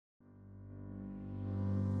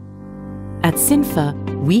At Cinfa,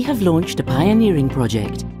 we have launched a pioneering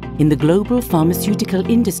project in the global pharmaceutical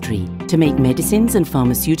industry to make medicines and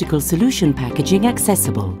pharmaceutical solution packaging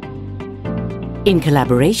accessible. In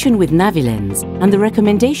collaboration with NaviLens and the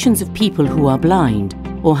recommendations of people who are blind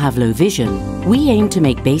or have low vision, we aim to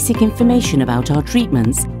make basic information about our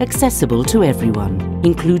treatments accessible to everyone,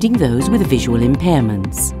 including those with visual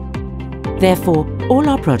impairments. Therefore, all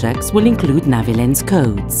our products will include NaviLens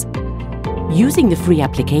codes. Using the free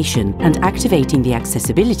application and activating the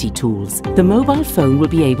accessibility tools, the mobile phone will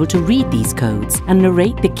be able to read these codes and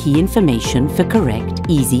narrate the key information for correct,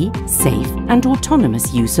 easy, safe and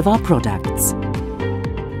autonomous use of our products.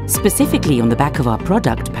 Specifically on the back of our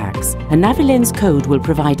product packs, a NaviLens code will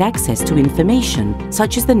provide access to information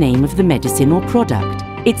such as the name of the medicine or product,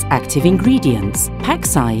 its active ingredients, pack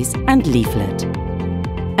size and leaflet.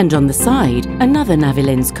 And on the side, another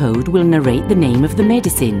NaviLens code will narrate the name of the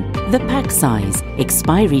medicine, the pack size,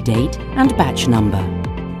 expiry date and batch number.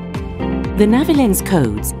 The NaviLens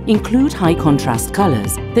codes include high contrast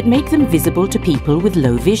colors that make them visible to people with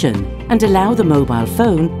low vision and allow the mobile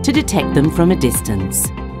phone to detect them from a distance.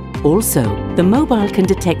 Also, the mobile can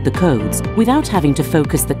detect the codes without having to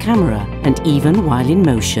focus the camera and even while in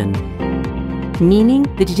motion, meaning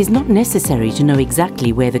that it is not necessary to know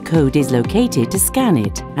exactly where the code is located to scan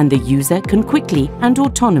it, and the user can quickly and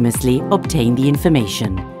autonomously obtain the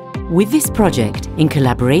information. With this project, in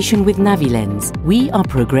collaboration with NaviLens, we are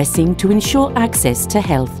progressing to ensure access to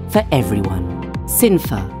health for everyone.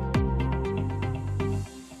 Cinfa.